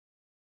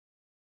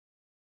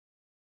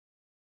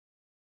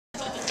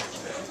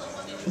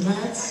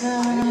Let's see,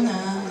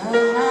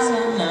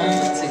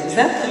 is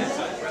that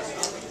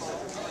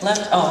the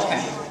left? Oh,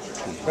 okay.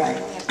 Right.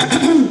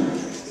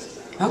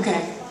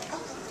 Okay.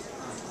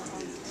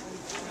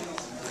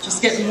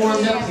 Just getting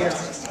warmed up here.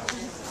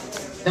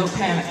 Don't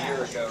panic.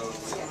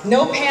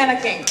 No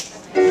panicking.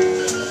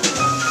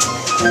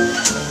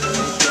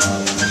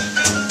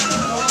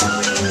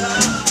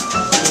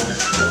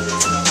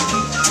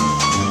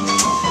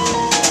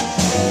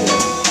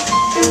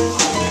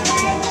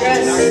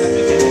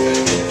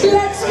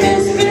 Let's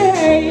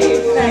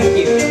misbehave. Thank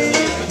you.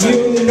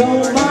 You know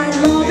my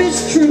love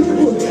is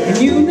true, and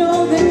you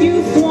know that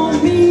you for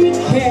me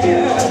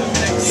care.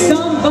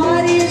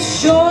 Somebody's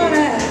sure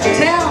to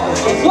tell.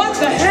 What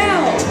the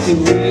hell do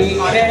we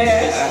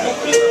care?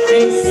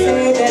 They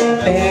say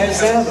that bears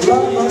have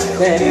love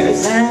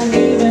affairs, and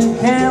even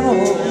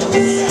camels.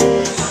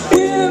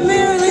 We're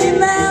merely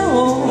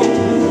mammals.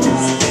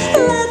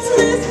 Let's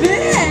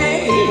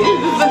misbehave.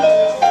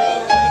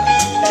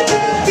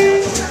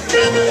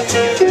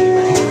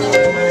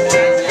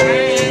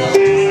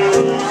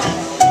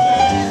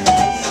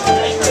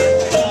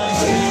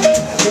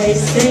 They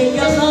say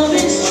your love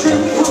is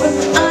true.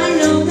 I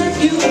know that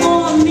you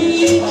for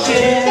me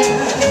care.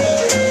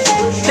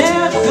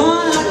 They're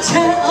gonna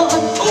tell.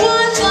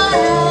 What the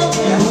hell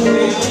do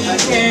we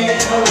care?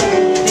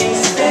 They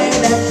say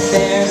that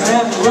bears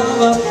have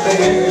love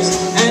affairs,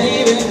 and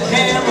even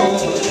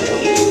camels.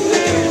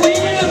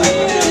 We're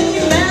merely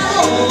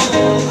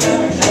mammals.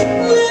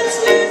 Let's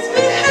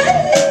misbehave.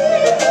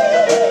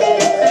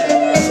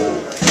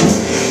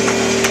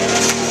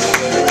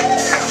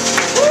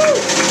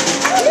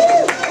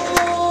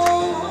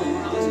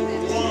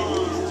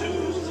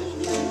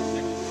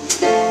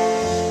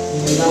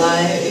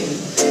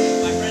 Life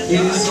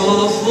is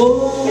awful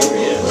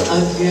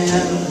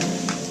again,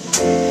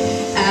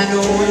 and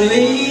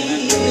only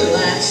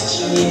last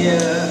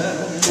year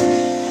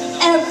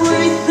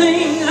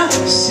everything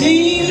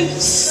seemed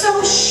so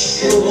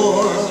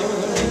sure.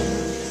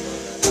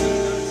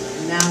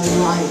 Now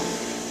life,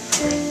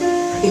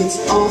 it's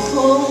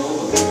awful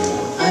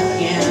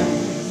again,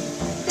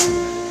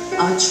 a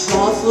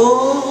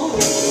truffle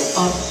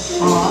of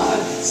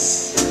hearts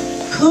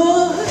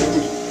could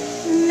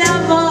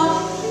never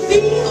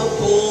be a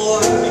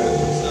bore.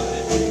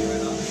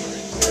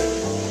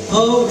 A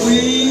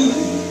week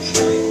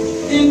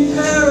in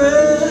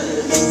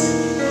Paris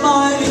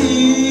might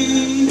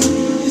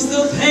ease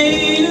the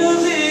pain of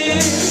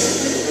it.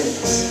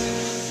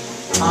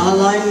 All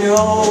I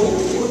know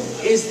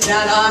is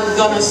that I'm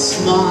gonna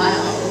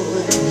smile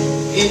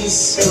in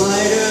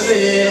spite of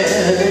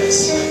it.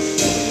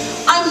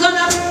 I'm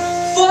gonna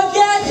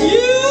forget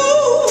you.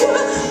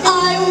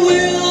 I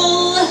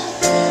will.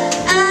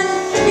 And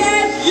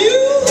yet you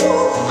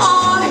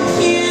are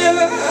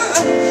here,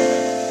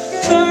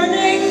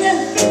 burning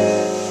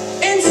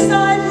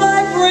inside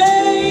my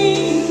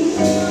brain,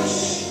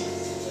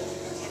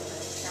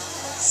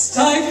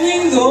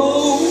 stifling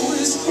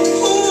those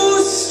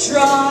who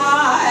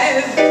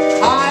strive.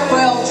 I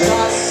will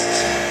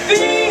just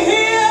be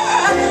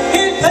here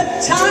in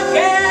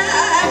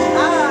Pawtucket,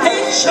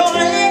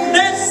 enjoying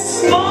this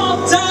small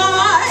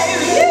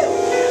dive.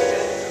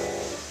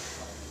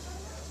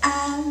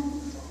 And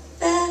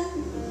then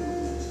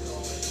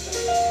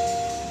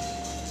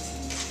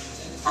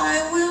I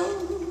will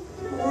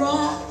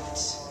rot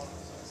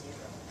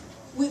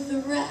with the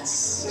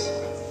rest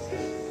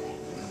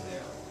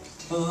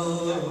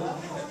of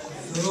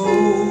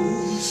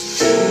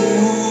those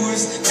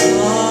whose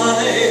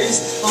lives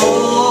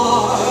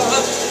are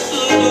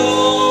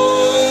lonely.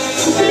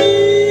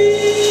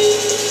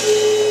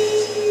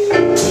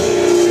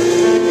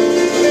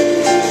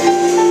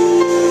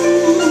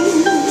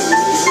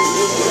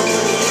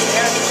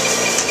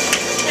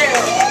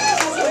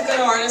 I'm a good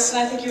artist, and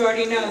I think you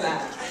already know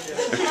that.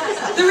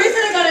 The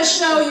reason I got a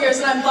show here is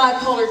that I'm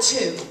bipolar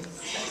too.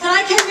 And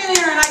I came in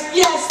here and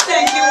yes,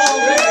 thank you all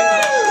very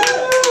much.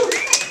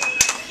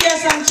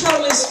 Yes, I'm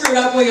totally screwed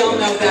up, we all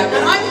know that.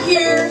 But I'm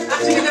here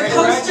to be the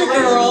poster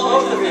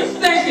girl.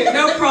 Thank you,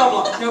 no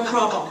problem, no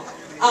problem.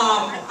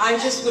 I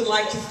just would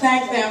like to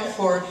thank them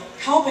for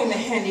helping the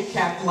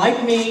handicapped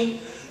like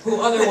me,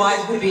 who otherwise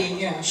would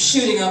be,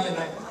 shooting up in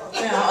the,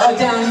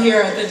 down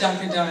here at the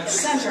Dunkin' Donuts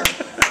Center.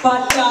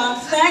 But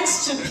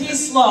thanks to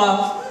Peace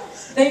Love,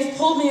 they've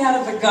pulled me out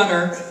of the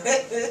gutter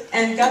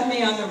and got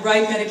me on the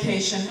right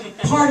medication.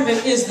 Part of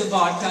it is the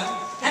vodka,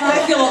 and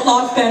I feel a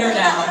lot better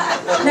now.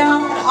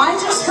 Now, I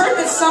just heard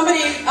that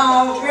somebody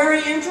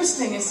very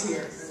interesting is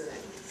here.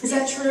 Is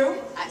that true?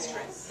 That's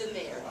true. The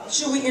mayor.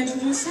 Should we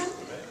introduce him?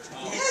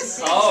 Yes.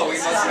 Oh, we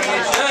must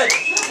really should.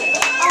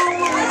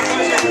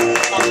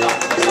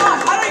 Don,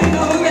 I don't even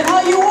know who the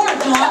hell you are,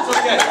 Don.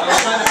 Okay.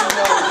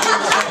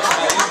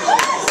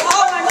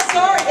 Oh, I'm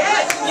sorry.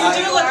 Yes, you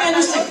do look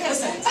interesting.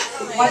 Listen,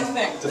 one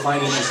thing.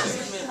 Define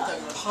interesting.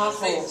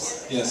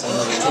 Potholes. Yes, I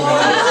know.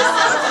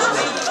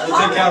 We'll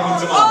take care of them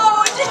tomorrow.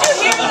 Oh, did you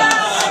hear that?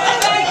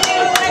 Thank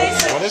you,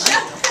 ladies. What is it?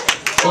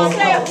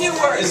 Say a few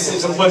words.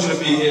 It's a pleasure to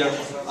be here.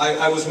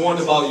 I was warned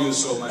about you,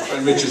 so my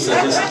friend Richard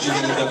said, listen,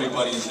 Gigi with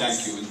everybody, and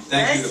thank you. And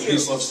thank you to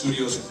PeaceLove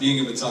Studios for being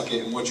in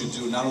Pawtucket and what you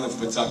do, not only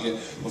for Pawtucket,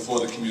 but for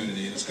the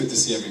community. And it's good to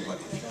see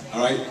everybody.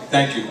 All right?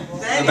 Thank you.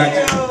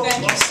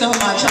 Thank you so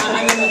much.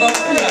 I'm going to vote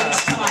for you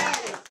next time.